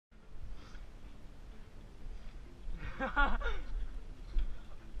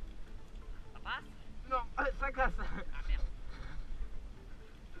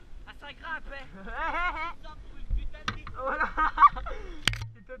paix. Voilà.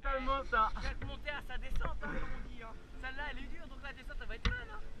 C'est totalement ça. Je vais te monter à sa descente, hein, comme on dit. Hein. Celle-là, elle est dure, donc la descente, ça va être mal.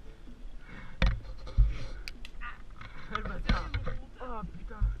 Hein. Le bâtard. Oh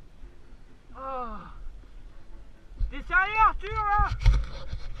putain. Oh. T'es sérieux, Arthur, là?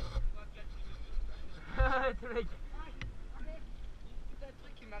 Ce mec. C'est un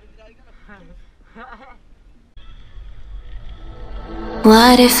truc qui m'arrive derrière.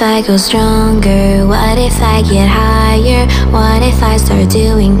 What if I go stronger? What if I get higher? What if I start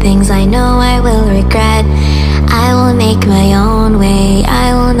doing things I know I will regret? I will make my own way,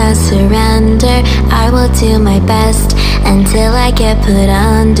 I will not surrender. I will do my best until I get put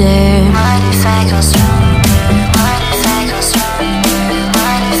under. What if I go stronger? What if I go stronger?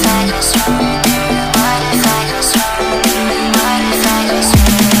 What if I go stronger? What if I go stronger? What if I go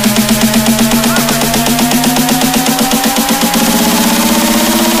stronger?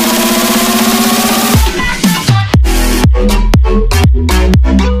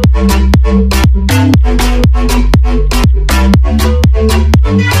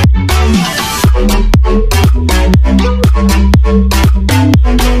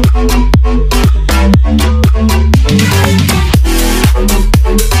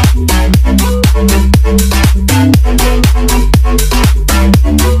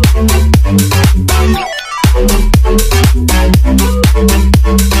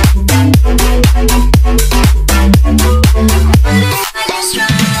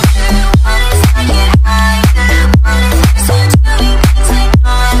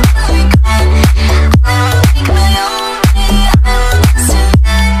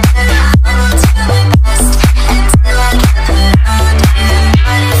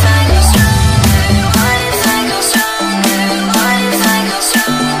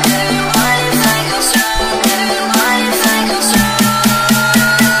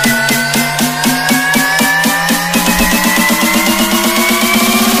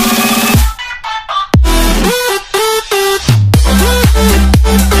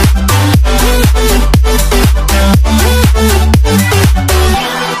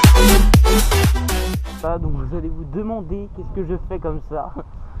 Donc vous allez vous demander qu'est-ce que je fais comme ça.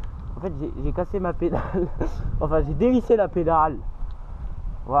 En fait j'ai cassé ma pédale. Enfin j'ai dévissé la pédale.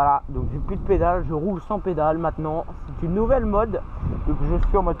 Voilà, donc j'ai plus de pédale, je roule sans pédale maintenant. C'est une nouvelle mode. Donc je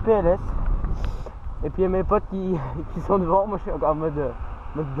suis en mode PLS. Et puis il y a mes potes qui sont devant. Moi je suis encore en mode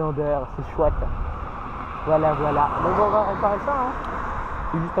blander, c'est chouette. Voilà. Donc on va réparer ça hein.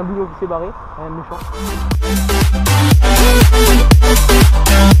 C'est juste un boulot qui s'est barré, rien de méchant.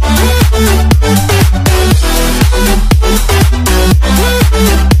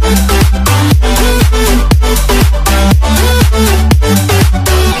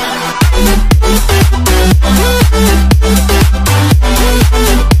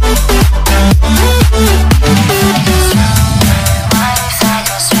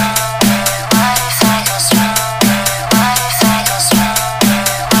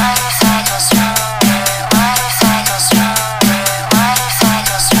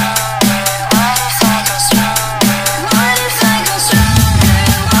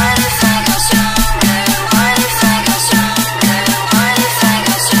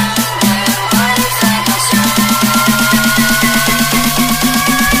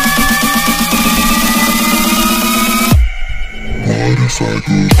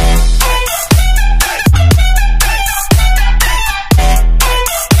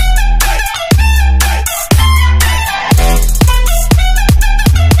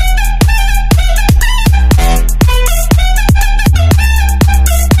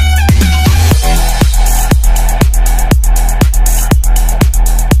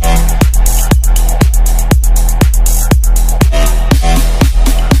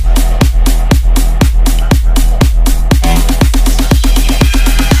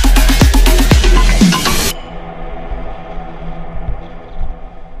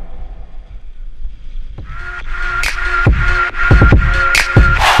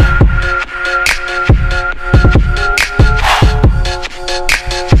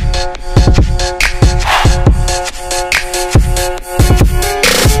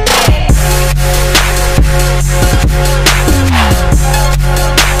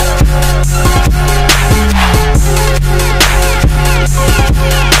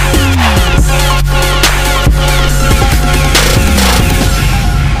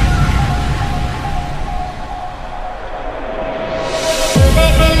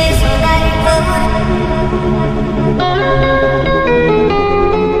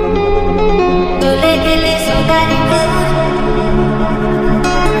 Soldati